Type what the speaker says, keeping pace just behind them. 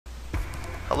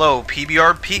Hello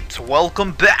PBR peeps,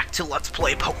 welcome back to Let's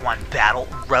Play Pokemon Battle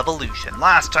Revolution.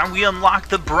 Last time we unlocked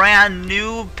the brand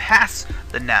new pass,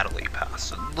 the Natalie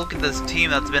pass. Look at this team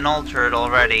that's been altered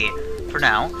already, for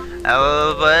now.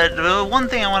 But one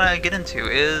thing I want to get into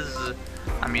is,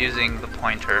 I'm using the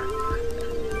pointer.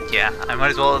 Yeah, I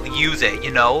might as well use it,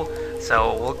 you know?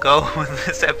 So we'll go with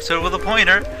this episode with a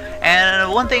pointer. And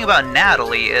one thing about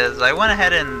Natalie is I went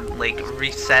ahead and like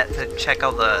reset to check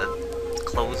out the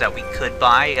clothes that we could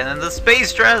buy, and then the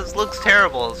space dress looks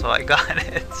terrible, so I got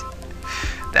it.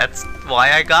 That's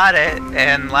why I got it.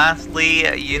 And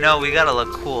lastly, you know, we gotta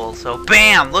look cool, so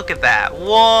bam, look at that.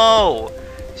 Whoa,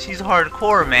 she's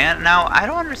hardcore, man. Now I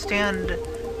don't understand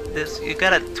this. You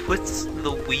gotta twist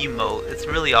the Wiimote, it's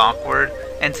really awkward,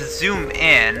 and to zoom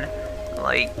in,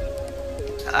 like,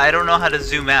 I don't know how to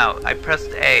zoom out. I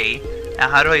pressed A. Now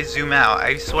how do I zoom out?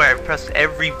 I swear I pressed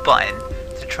every button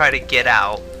to try to get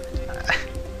out.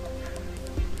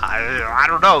 I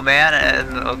don't know, man.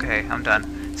 And okay, I'm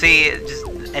done. See, just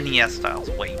NES style's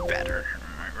way better.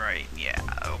 Right, yeah,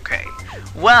 okay.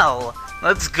 Well,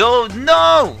 let's go.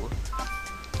 No!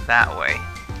 That way.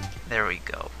 There we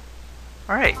go.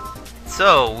 Alright,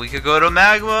 so we could go to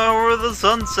Magma or the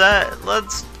Sunset.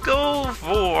 Let's go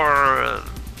for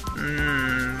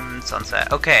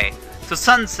Sunset. Okay, so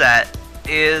Sunset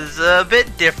is a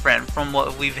bit different from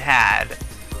what we've had.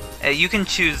 You can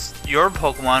choose your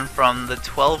Pokemon from the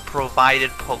 12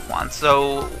 provided Pokemon.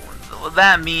 So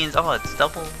that means, oh, it's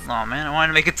double. Oh man, I wanted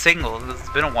to make it single. It's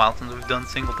been a while since we've done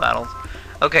single battles.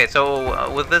 Okay,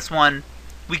 so with this one,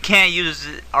 we can't use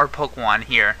our Pokemon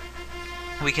here.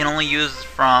 We can only use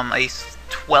from a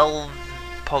 12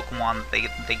 Pokemon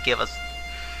they give us.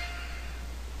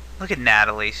 Look at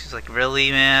Natalie. She's like,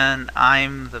 really, man?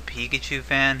 I'm the Pikachu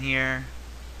fan here?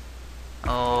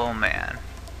 Oh, man.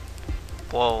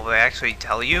 Whoa, they actually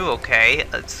tell you? Okay.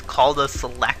 It's called a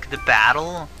select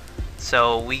battle.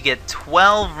 So we get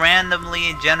 12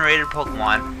 randomly generated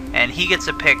Pokemon, and he gets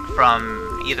a pick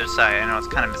from either side. I know it's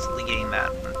kind of misleading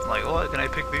that. It's like, oh, can I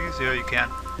pick these? Yeah, you can.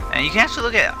 And you can actually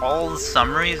look at all the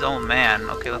summaries. Oh, man.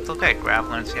 Okay, let's look at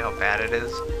Graveler and see how bad it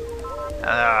is.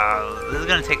 This is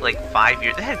gonna take like 5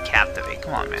 years. It had Captivate,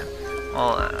 come on, man.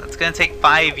 Well, it's gonna take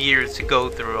 5 years to go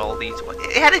through all these.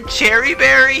 It had a Cherry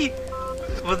Berry?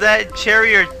 Was that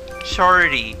Cherry or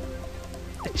Charity?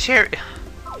 A Cherry.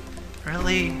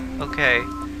 Really? Okay.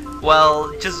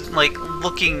 Well, just like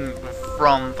looking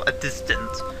from a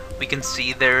distance, we can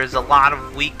see there's a lot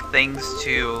of weak things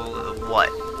to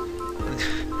what?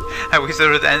 I wish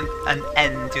there was an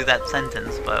end to that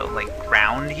sentence, but like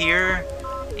ground here?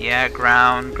 Yeah,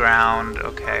 ground.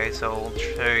 Okay, so we'll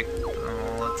check.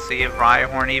 Let's see if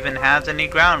Rhyhorn even has any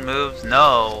ground moves.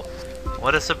 No.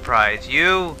 What a surprise.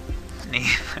 You?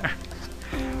 Neither.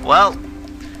 Well,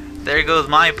 there goes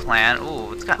my plan.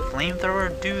 Ooh, it's got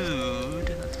Flamethrower, dude.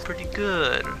 That's pretty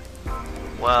good.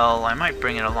 Well, I might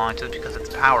bring it along just because it's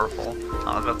powerful.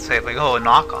 I was about to say, like, oh, a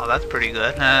knockoff. That's pretty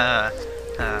good.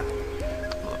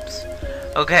 Whoops.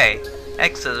 Okay,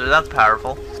 X-Scissor, that's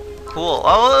powerful. Cool.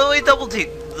 Oh, wait, double the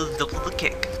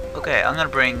kick. Okay, I'm gonna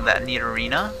bring that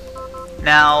Nidorina.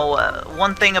 Now,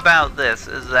 one thing about this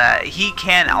is that he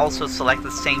can also select the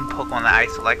same Pokemon that I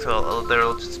select, so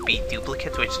there'll just be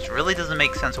duplicates, which really doesn't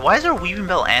make sense. Why is there a Weaving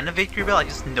Bell and a Victory Bell? I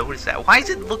just noticed that. Why is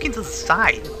it looking to the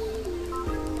side?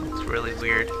 It's really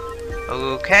weird.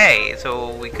 Okay,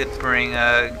 so we could bring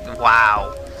a...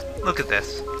 Wow. Look at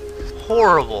this.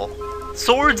 Horrible.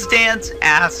 Swords Dance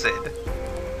Acid.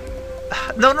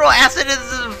 No, Acid is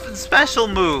a special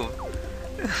move.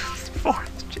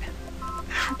 Fourth gen.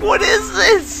 What is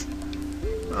this?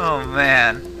 Oh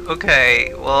man.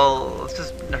 Okay, well, let's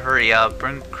just hurry up.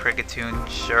 Bring Kricketune,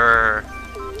 sure.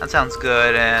 That sounds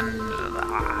good, and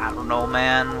I don't know,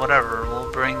 man. Whatever.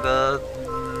 We'll bring the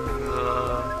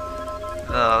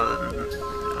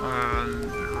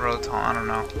Rotom. I don't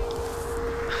know.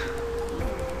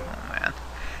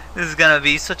 This is gonna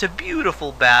be such a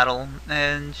beautiful battle,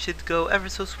 and should go ever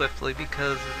so swiftly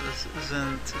because this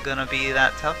isn't gonna be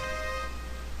that tough.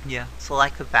 Yeah,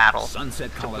 select the battle.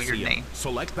 Sunset Coliseum. Weird name.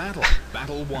 Select battle.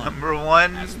 Battle 1. Number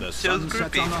 1, Joe's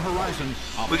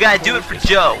groupie. We gotta do it for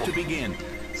Joe.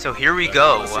 So here we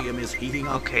go.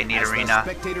 Okay, Nidorina.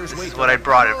 This is what I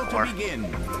brought it for.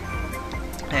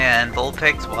 And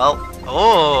Vulpix, well,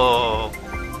 oh,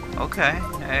 okay.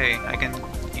 Hey, I can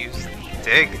use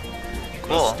Dig.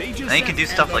 Cool. Then you can do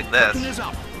stuff like this.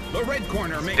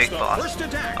 Big boss.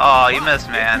 Oh, you missed,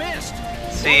 man.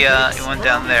 See ya. You went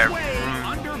down there.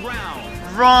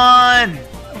 Run!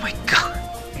 Oh my god.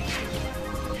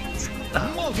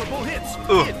 Multiple hits.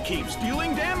 It keeps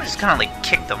dealing damage. Just kind of like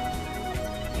kicked him.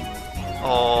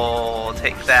 Oh,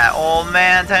 take that. Oh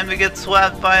man, time to get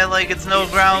swept by like it's no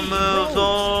ground moves.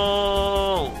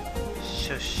 Oh.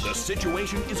 Shush. The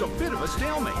situation is a bit of a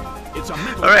stalemate. It's a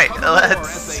mental Alright, tug of war as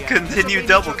let's they continue anticipate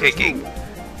double each other's kicking. move.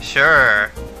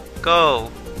 Sure.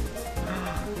 Go.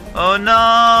 Oh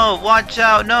no! Watch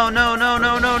out! No, no, no,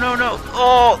 no, no, no, no!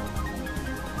 Oh!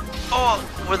 Oh!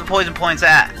 Where the poison point's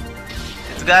at?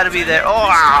 It's gotta be there. Oh!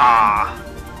 Ah!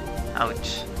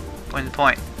 Ouch. Poison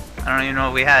point. I don't even know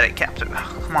if we had it captured.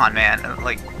 Oh, come on, man.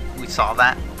 Like, we saw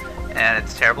that. And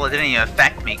it's terrible. It didn't even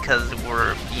affect me because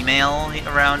we're female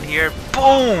around here.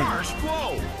 Boom! Harsh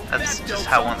blow. That's That just dealt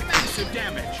how some one. massive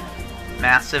damage.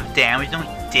 Massive damage. No,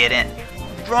 he didn't.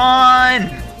 Run!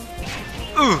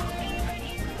 Ooh!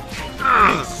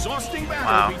 Exhausting battle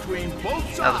Wow. between both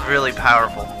sides. That was really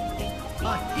powerful.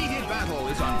 A heated battle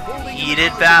is unfolding. in the Heated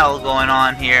Colosseum. battle going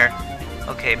on here.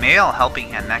 Okay, maybe I'll helping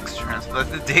hand next turn so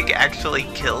that the dig actually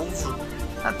kills.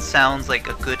 That sounds like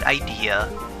a good idea.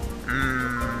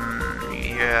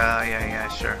 Yeah,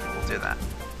 sure. We'll do that.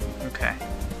 Okay.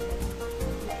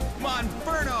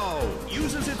 Monferno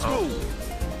uses its Oh. move.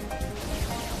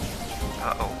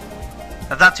 Uh-oh.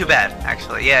 That's not too bad,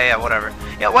 actually. Yeah, whatever.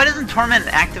 Yeah, why doesn't Torment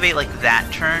activate like that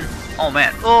turn? Oh,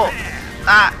 man. Oh!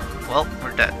 Ah! Well,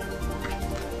 we're dead.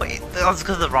 Wait, that's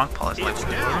because of the rock polish. Like, It's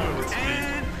down and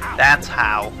out. that's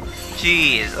how.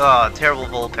 Jeez. Oh, terrible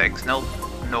Vulpix. Nope.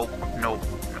 Nope. Nope.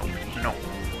 Nope. Nope.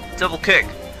 Double kick.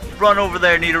 Run over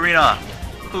there, Nidorina.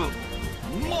 Ooh.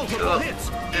 Multiple hits.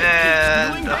 It keeps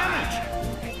And dealing damage.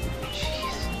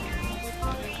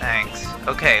 jeez. Thanks.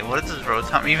 Okay, what does this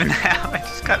Rotom even have? I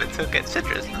just kind of took it.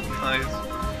 Citrus. That's nice.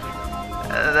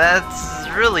 That's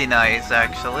really nice,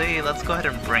 actually. Let's go ahead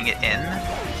and bring it in.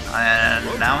 And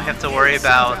now we have to worry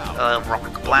about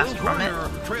Rock Blast from it.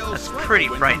 That's pretty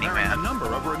frightening, man.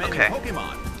 Okay.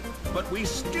 Pokemon, but we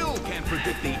still can't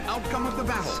predict the outcome of the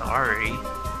battle. Sorry.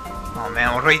 Oh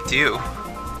man, what do I do?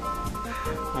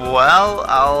 Well,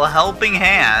 I'll Helping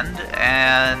Hand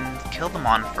and kill the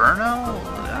Monferno?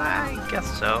 I guess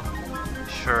so.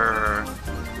 Sure.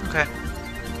 Okay.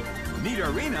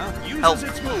 Nidorina uses Help!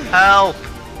 its move. Help!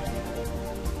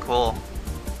 Cool.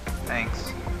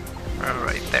 Thanks.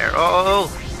 Right there. Oh!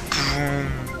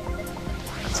 Boom!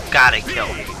 That's gotta kill.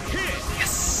 Big hit.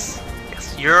 Yes!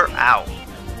 Yes, you're out.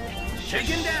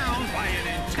 Taken down by an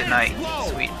intense Good night, blow.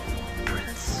 sweet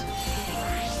prince.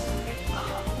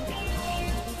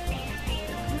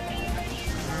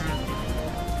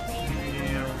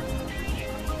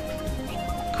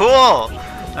 Cool!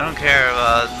 I don't care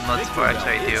much for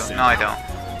actually I do. No, I don't.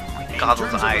 Oh my god, In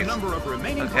those terms of the eyes. number of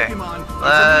remaining Okay, Pokemon, it's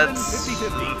let's- an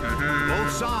even 50-50.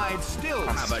 Both sides still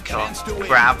have a Let's kill chance to win.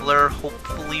 Graveler,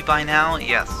 hopefully by now.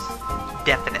 Yes,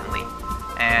 definitely.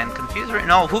 And Confused right?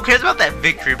 No, who cares about that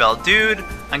Victory Bell? Dude,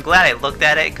 I'm glad I looked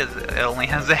at it because it only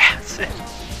has acid.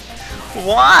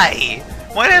 Why?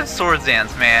 Why do I have Swords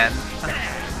Dance, man?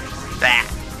 That.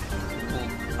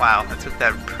 Wow, I took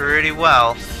that pretty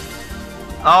well.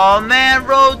 Oh man,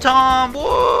 Rotom!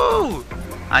 Woo!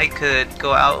 I could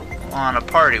go out on a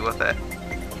party with it.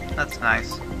 That's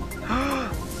nice.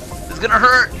 It's gonna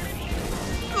hurt!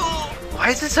 Why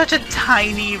is it such a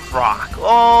tiny rock?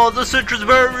 Oh, the citrus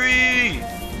berry!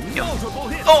 Multiple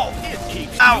hits. Oh! It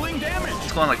keeps Ow! dealing damage.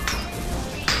 It's going like...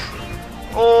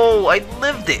 Oh, I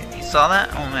lived it! You saw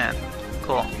that? Oh man.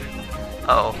 Cool.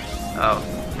 Uh-oh.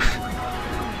 Oh.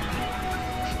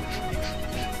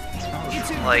 It's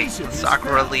Smells like invasive,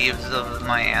 Sakura this leaves of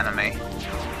my anime.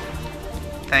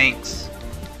 Thanks.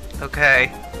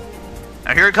 Okay.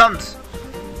 Now here it comes!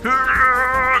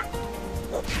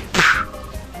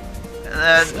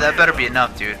 That better be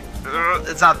enough, dude.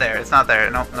 It's not there. It's not there.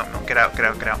 No, no, no. Get out. Get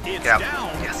out. Get out. It's Get out. down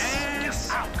Yes. and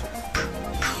Yes. out.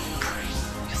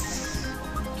 Yes.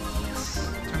 Yes.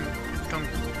 Dun, dun, dun.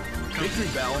 Victory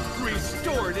Bell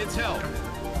restored its health.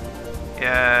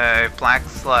 Yay, Black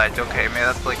Sludge. Okay, man,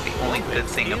 that's like the only good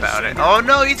thing about it. Oh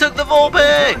no, you took the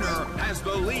Vulpix! Corner has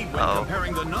the lead when Oh.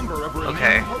 comparing the number of remaining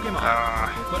Okay.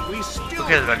 Pokemon. But we still Who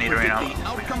cares about can't predict Nidorino? the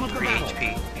outcome of the 3 battle.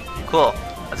 HP. Cool.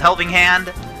 Let's Helping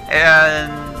Hand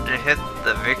and hit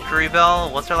the Victory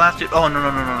Bell. What's our last dude? Oh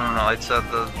no! It's the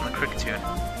Kricketune.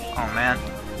 Oh man,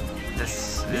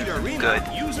 this is Nidorina good.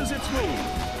 uses its move.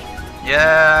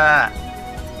 Yeah,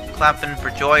 clapping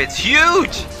for joy. It's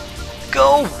huge.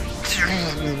 Go.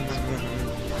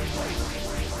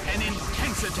 An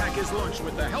intense attack is launched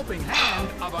with the helping hand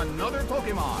of another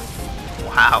Pokemon.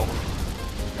 Wow.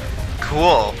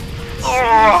 Cool.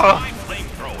 Oh.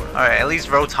 Alright, at least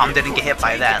Rotom didn't get hit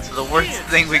by that, so the worst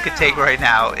thing we could take right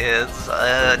now is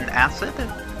an acid?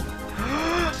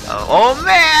 Oh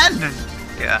man!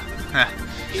 Yeah.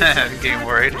 Getting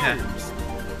worried. Yeah,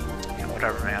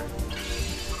 whatever, man.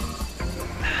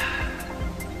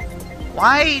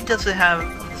 Why does it have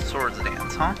swords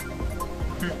dance, huh?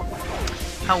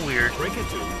 How weird.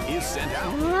 Is sent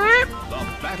out. The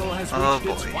battle has Oh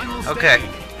reached its final boy. Okay.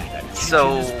 stage, and the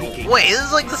So, champion is speaking. wait, this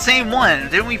is like the same one.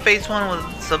 Didn't we face one with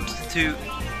substitute?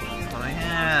 Oh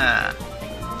yeah.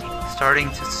 Starting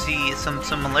to see some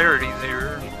similarities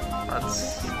here.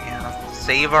 Let's,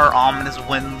 save our ominous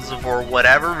winds for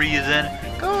whatever reason.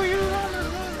 Go, you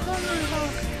ominous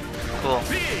winds. Cool.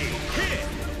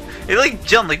 It like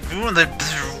jumped like boom, then.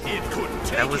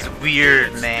 That was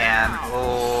weird, man.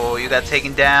 Oh, you got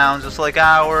taken down just like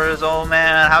ours. Oh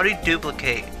man, how do you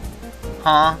duplicate?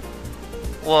 Huh?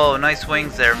 Whoa, nice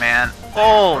wings there, man.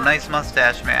 Oh, nice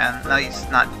mustache, man. Nice,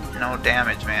 no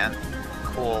damage, man.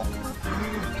 Cool.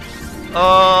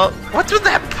 What's with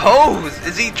that pose?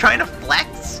 Is he trying to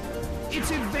flex?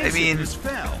 I mean,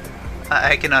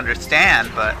 I can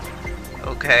understand, but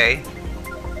okay.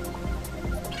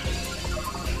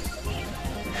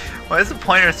 Why is the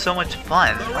pointer so much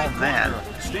fun? Oh man, well,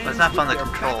 it's not fun to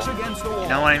control. You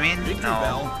know what I mean?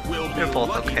 No, they're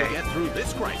both okay.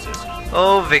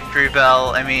 Oh, Victory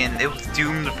Bell. I mean, it was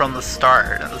doomed from the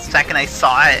start. The second I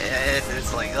saw it,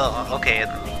 it's like, oh, okay.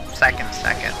 Second.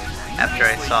 After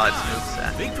I saw its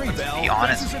moveset. Let's be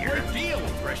honest here.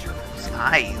 Its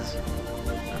eyes.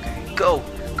 Okay,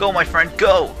 go, my friend,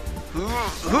 go.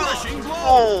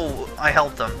 Oh, I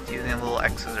helped him using little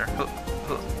X's there.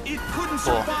 It couldn't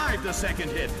survive the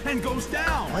second hit and goes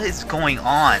down. What is going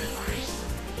on?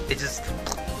 It just...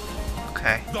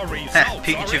 Okay.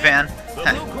 Pikachu fan.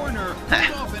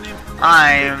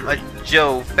 I'm a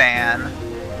Joe fan.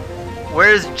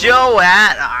 Where's Joe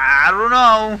at? I don't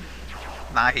know.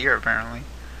 Not here, apparently.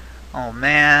 Oh,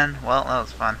 man. Well, that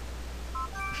was fun.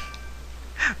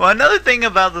 Well, another thing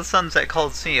about the Sunset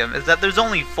Coliseum is that there's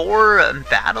only 4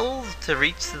 battles to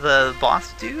reach the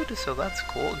boss dude, so that's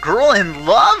cool. Girl in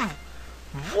love?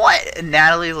 What?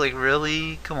 Natalie's like,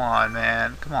 really? Come on,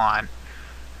 man. Come on.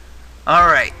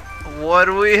 Alright. What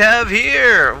do we have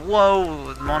here?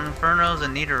 Whoa, Monfernos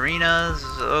and Nidorinas.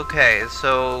 Okay,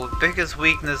 so biggest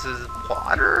weakness is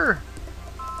water?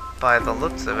 By the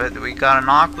looks of it. We got an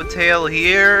Aqua Tail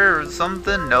here or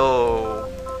something? No.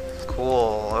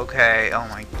 Cool, okay, oh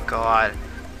my god.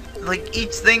 Like,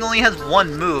 each thing only has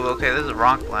 1 move. Okay, there's a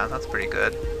Rock Blast, that's pretty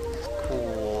good.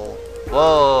 Cool.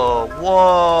 Whoa,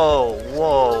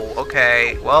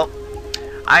 okay, well,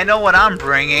 I know what I'm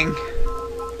bringing.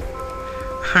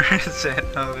 Where is it?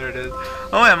 Oh, there it is.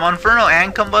 Oh yeah, Monferno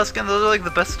and Combuskin, those are like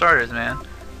the best starters, man.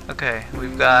 Okay,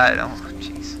 we've got, oh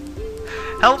jeez.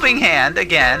 Helping Hand,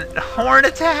 again. Horn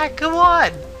Attack, come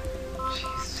on!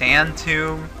 Jeez, Sand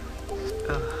Tomb.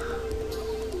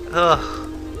 Ugh.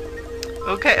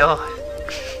 Okay, oh.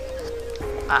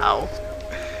 Ow.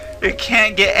 It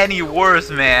can't get any worse,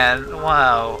 man.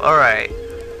 Wow. Alright.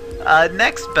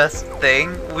 Next best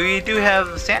thing, we do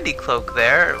have Sandy Cloak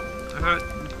there.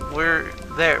 We're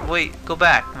there. Wait, go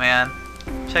back, man.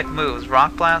 Check moves.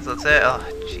 Rock Blast, that's it. Oh,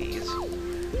 jeez.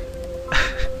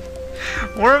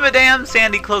 Wormadam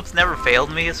Sandy Cloak's never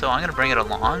failed me, so I'm gonna bring it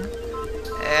along.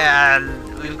 And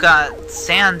we've got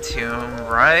Sand Tomb,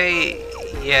 right?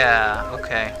 Yeah,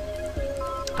 okay.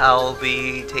 I'll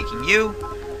be taking you.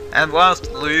 And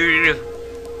lastly,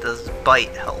 does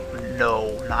Bite help?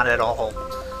 No, not at all.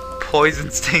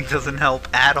 Poison Sting doesn't help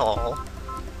at all.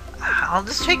 I'll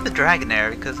just take the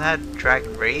Dragonair because I had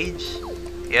Dragon Rage.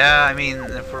 Yeah, I mean,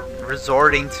 if we're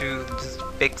resorting to just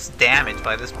fixed damage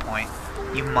by this point,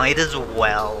 you might as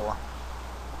well.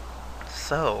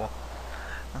 So,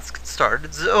 let's get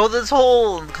started. So this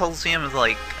whole Coliseum is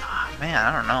like, man,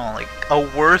 I don't know, like a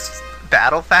worse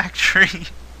battle factory.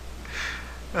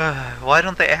 Why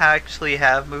don't they actually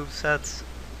have movesets?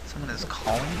 Someone is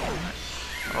calling on it.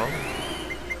 Oh.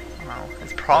 Well,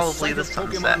 it's probably the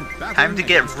Sunset. Time to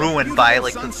get ruined by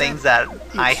like the things that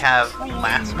I have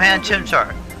last. Man,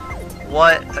 Chimchar.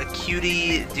 What a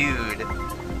cutie dude.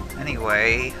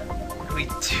 Anyway, what do we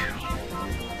do?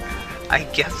 I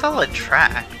guess I'll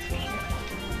attract.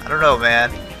 I don't know,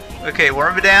 man. Okay,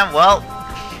 Wormadam, well,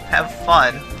 have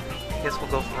fun. I guess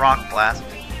we'll go for Rock Blast.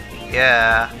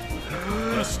 Yeah.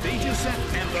 The stage is set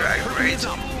and Dragon Rage.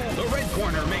 The red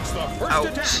corner makes the first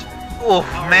attack. Oh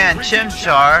man,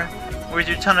 Chimchar, where's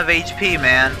your ton of HP,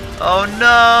 man? Oh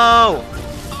no!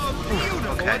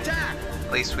 Okay,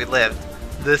 at least we lived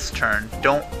this turn.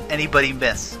 Don't anybody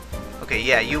miss. Okay,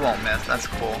 yeah, you won't miss. That's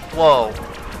cool. Whoa!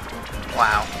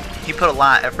 Wow, he put a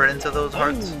lot of effort into those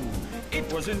hearts.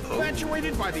 It was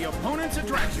infatuated by the opponent's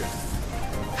attraction.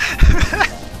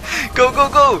 Go, go,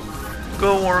 go!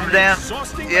 Go, Wormadam.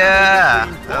 Yeah,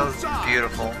 that was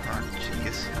beautiful. Oh,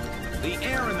 jeez. The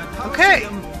air in the okay,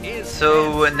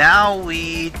 so now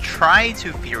we try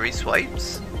to Fury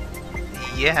Swipes.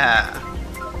 Yeah.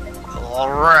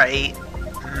 Alright.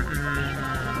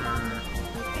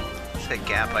 Say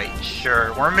Gabite. Sure.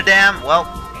 Wormadam? Well,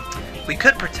 we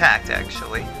could Protect,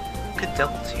 actually. We could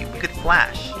Double Team. We could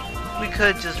Flash. We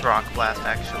could just Rock Blast,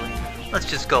 actually. Let's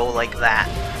just go like that.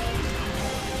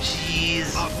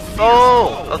 Jeez.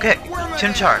 Oh! Okay.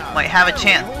 Chimchar might have a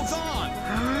chance.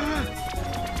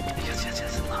 Yes.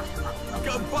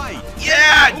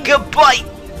 Yeah! Gabite!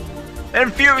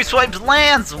 And Fury Swipes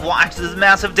lands! Watch this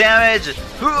massive damage!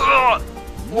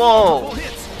 Whoa!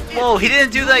 Whoa, he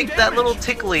didn't do like that little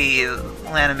tickly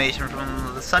animation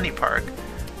from the Sunny Park.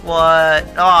 What?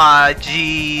 Aw,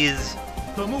 jeez.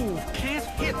 The move can't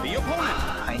hit the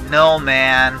opponent. I know,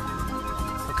 man.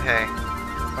 Okay.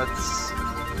 Let's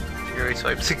Fury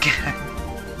Swipes again.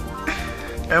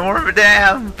 And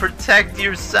Wormadam, protect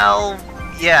yourself.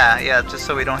 Yeah, just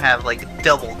so we don't have like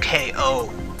double KO.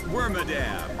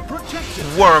 Wormadam, protect it.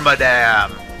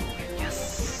 Wormadam.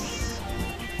 Yes.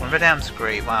 Wormadam's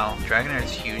great. Wow, Dragonair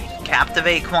is huge.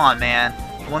 Captivate, come on, man.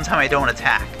 One time I don't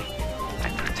attack. I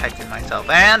protected myself.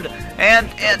 And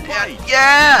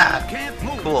yeah.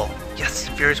 Cool. Yes,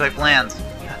 Fury Swipe lands.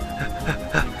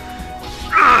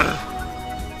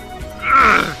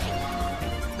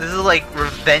 This is like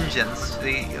Revengeance,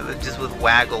 just with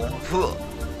Waggle.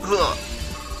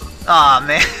 Aw,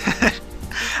 man.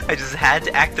 I just had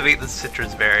to activate the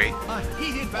Citrus Berry.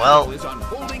 Well,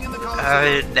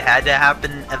 it had to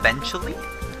happen eventually.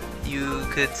 You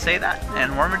could say that.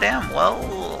 And Wormadam, well,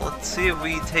 let's see if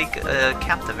we take a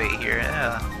Captivate here.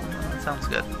 Yeah, that sounds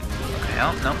good. Okay,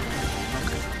 oh, no.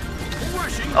 Okay.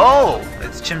 Oh,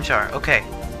 it's Chimchar. Okay.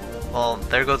 Well,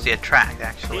 there goes the Attract,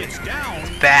 actually. It's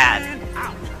bad.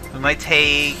 We might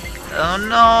take... Oh,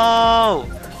 no!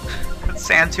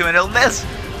 Sand 2 and it'll miss!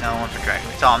 No, one for Dragon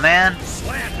Rage. Aw, man.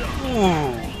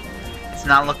 Ooh. It's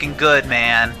not looking good,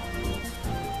 man.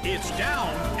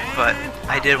 But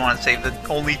I did want to save the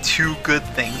only 2 good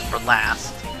things for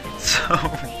last. So...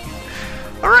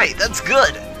 Alright, that's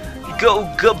good! Go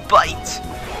Gabite!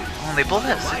 Oh, they both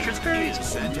have Citrus Berries?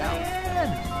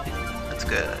 That's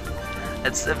good.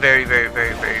 That's a very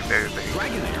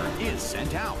Dragonair is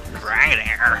sent out.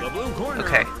 Dragonair. The blue corner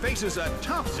faces a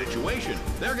tough situation.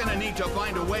 They're gonna need to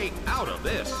find a way out of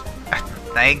this.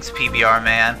 Thanks, PBR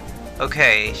man.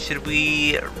 Okay, should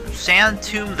we Sand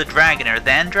Tomb the Dragonair,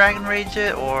 then Dragon Rage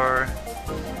it, or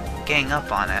gang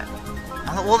up on it?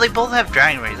 Well, they both have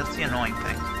Dragon Rage. That's the annoying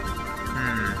thing.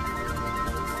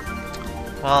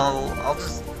 Well, I'll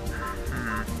just.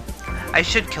 I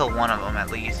should kill one of them at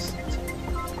least.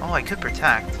 Oh, I could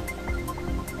Protect.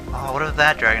 Oh, what if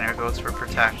that Dragonair goes for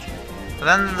Protect? But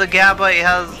then the Gabite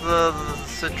has the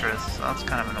Citrus, so that's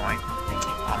kind of annoying.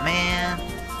 Oh man,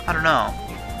 I don't know.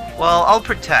 Well, I'll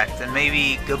Protect, and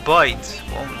maybe Gabite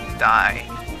won't die.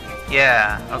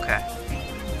 Yeah, okay.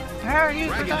 How are you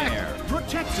Dragonair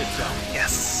protects itself.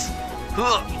 Yes!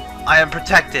 I am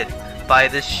protected by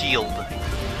this shield.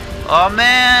 Oh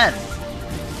man!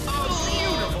 A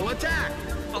beautiful attack.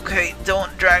 Okay,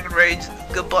 don't Dragon Rage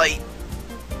Gabite.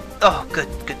 Oh, good.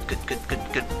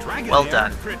 Well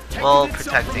done. Well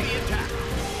protecting.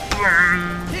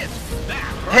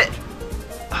 Hit!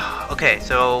 Okay,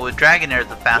 so Dragonair is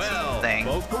the fastest thing.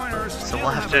 So we'll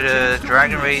have to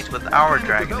Dragon Rage with our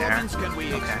Dragonair.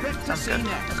 Okay, sounds good.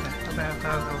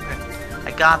 Okay.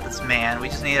 I got this, man. We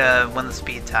just need to win the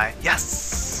speed tie.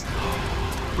 Yes!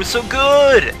 We're so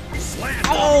good!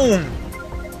 Boom!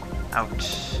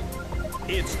 Ouch.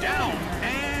 It's down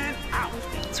and out.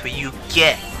 That's what you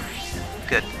get.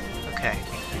 Good. Okay.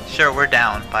 Sure, we're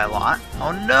down by a lot.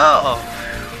 Oh no!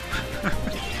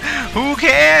 Who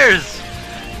cares?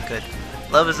 Good.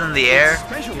 Love is in the air,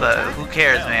 but who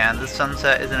cares, man? This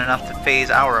sunset isn't enough to phase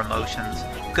our emotions.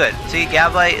 Good. See,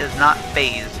 Gabite is not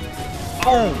phased.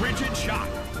 Boom!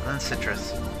 Then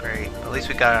Citrus. Great. At least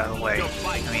we got it out of the way.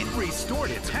 I mean,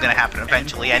 it's gonna happen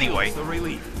eventually anyway.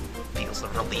 Feels the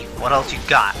relief. What else you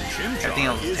got? Everything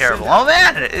else is terrible. Oh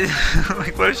man!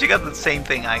 Like, what if she got the same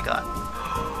thing I got?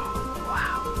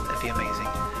 Wow, that'd be amazing.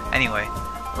 Anyway,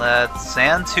 let's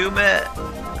Sand Tomb it.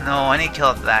 No, I need to kill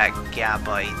up that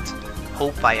Gabite.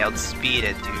 Hope I outspeed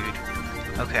it, dude.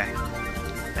 Okay.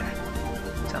 There.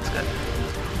 Sounds good.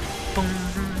 Boom.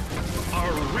 A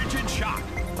rigid shot.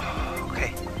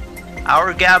 Okay.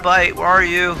 Our Gabite, where are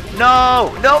you?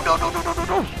 No! No!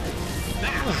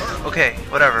 Okay,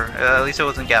 whatever. At least it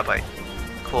wasn't Gabite.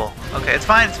 Cool. Okay, it's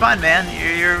fine, man.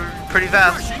 You're pretty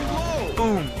fast.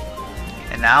 Boom.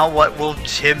 And now what will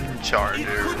Chimchar do? It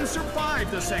couldn't survive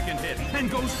the second hit and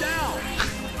goes down.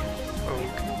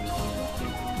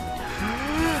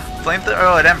 Flamethrower.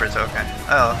 Oh, it embers. Okay.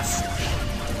 Oh,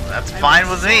 that's fine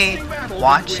with me.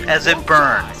 Watch as it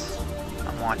burns.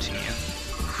 I'm watching you.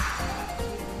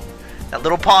 That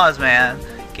little pause, man,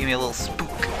 gave me a little spook.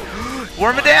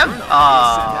 Wormadam?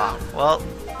 Ah, well,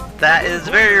 that is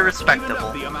very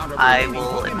respectable, I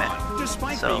will admit.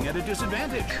 So,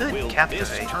 could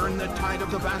captivate.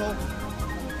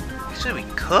 Actually, we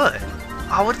could.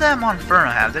 Oh, what did that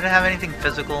Monferno have? Did it have anything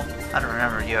physical? I don't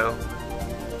remember, yo.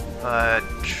 But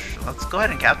let's go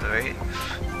ahead and captivate.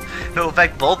 It'll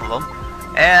affect both of them.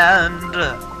 And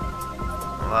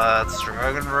let's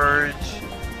Dragon Rage.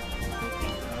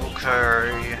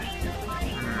 Okay.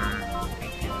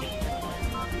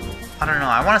 I don't know.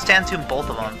 I want to stand tomb both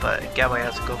of them, but Gabby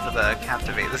has to go for the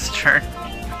captivate this turn.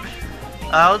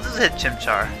 I'll just hit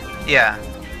Chimchar. Yeah,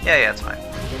 it's fine.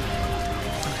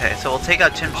 Okay, so we'll take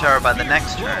out Chimchar by the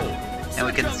next turn, and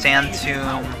we can stand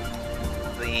tomb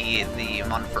the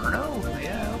Monferno.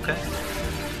 Yeah, okay.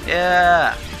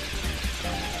 Yeah.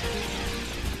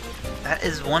 That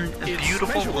is one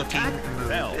beautiful looking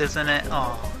move, isn't it?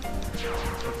 Oh,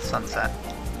 sunset.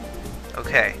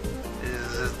 Okay,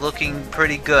 this is looking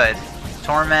pretty good.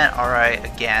 Torment, alright,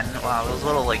 again. Wow, those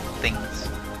little like things.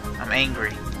 I'm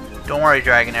angry. Don't worry,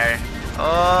 Dragonair.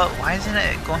 Why isn't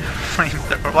it going for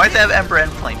flamethrower? Why does it have Ember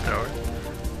and flamethrower?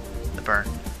 The burn.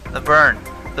 The burn.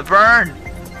 The burn!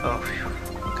 Oh, phew.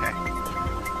 Okay.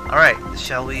 Alright,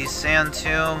 shall we Sand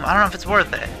Tomb? I don't know if it's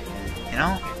worth it. You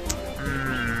know?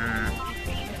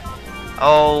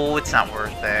 Oh, it's not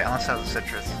worth it. Unless it has a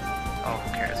citrus. Oh,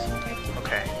 who cares?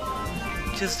 Okay.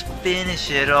 Just finish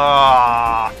it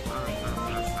off.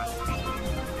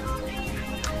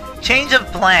 Change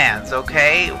of plans,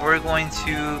 okay? We're going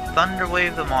to Thunder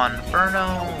Wave them on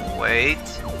Inferno. Wait,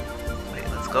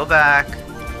 let's go back.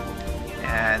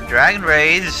 And Dragon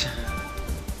Rage.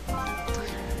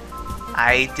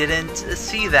 I didn't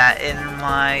see that in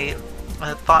my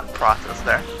thought process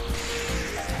there.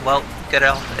 Well, get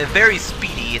a very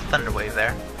speedy Thunder Wave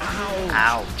there.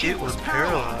 Ouch, it was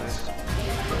paralyzed.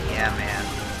 Yeah, man.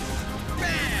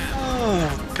 Ooh,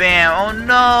 bam, oh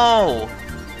no!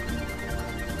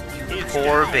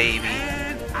 Poor baby.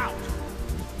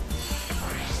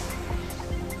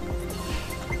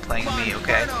 Playing me,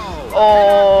 okay.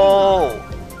 Oh!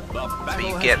 That's what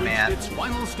you get, man.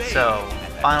 So,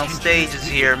 final stage is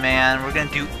here, man. We're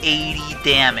gonna do 80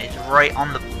 damage right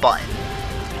on the button.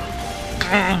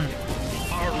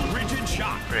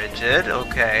 Rigid,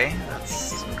 okay.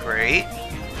 That's great.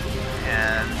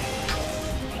 And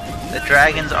the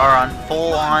dragons are on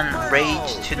full-on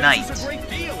rage tonight.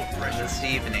 This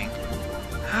evening.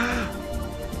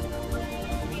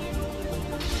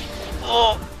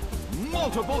 Oh!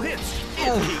 Multiple hits.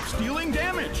 It keeps dealing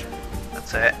damage.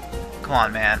 That's it. Come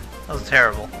on, man. That was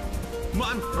terrible.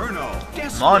 Monferno.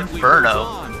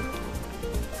 Monferno.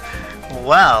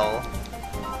 Well,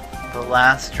 the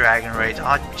last Dragon Rage.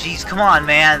 Oh, jeez, come on,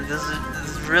 man. Does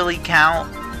this really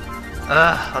count?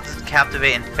 Ugh, I'll just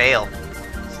captivate and fail.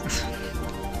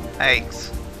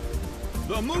 Thanks.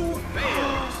 The move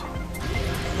fails.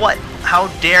 What? How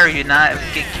dare you not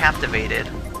get captivated?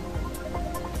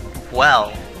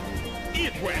 Well,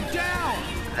 it went down.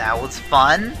 That was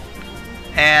fun,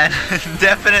 and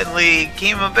definitely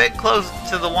came a bit close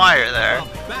to the wire there. The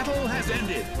battle has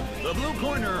ended. The blue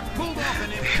corner pulled off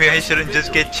an Maybe I shouldn't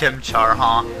just get Chimchar,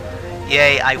 huh?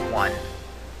 Yay, I won.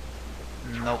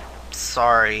 Nope,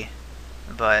 sorry,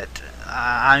 but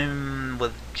I'm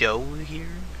with Joe here.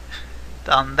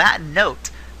 On that note,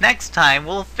 next time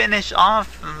we'll finish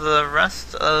off the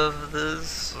rest of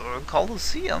this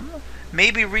Colosseum.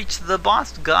 Maybe reach the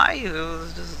boss guy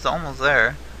who's just almost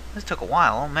there. This took a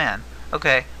while, oh man.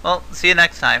 Okay, well, see you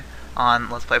next time on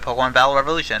Let's Play Pokemon Battle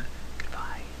Revolution.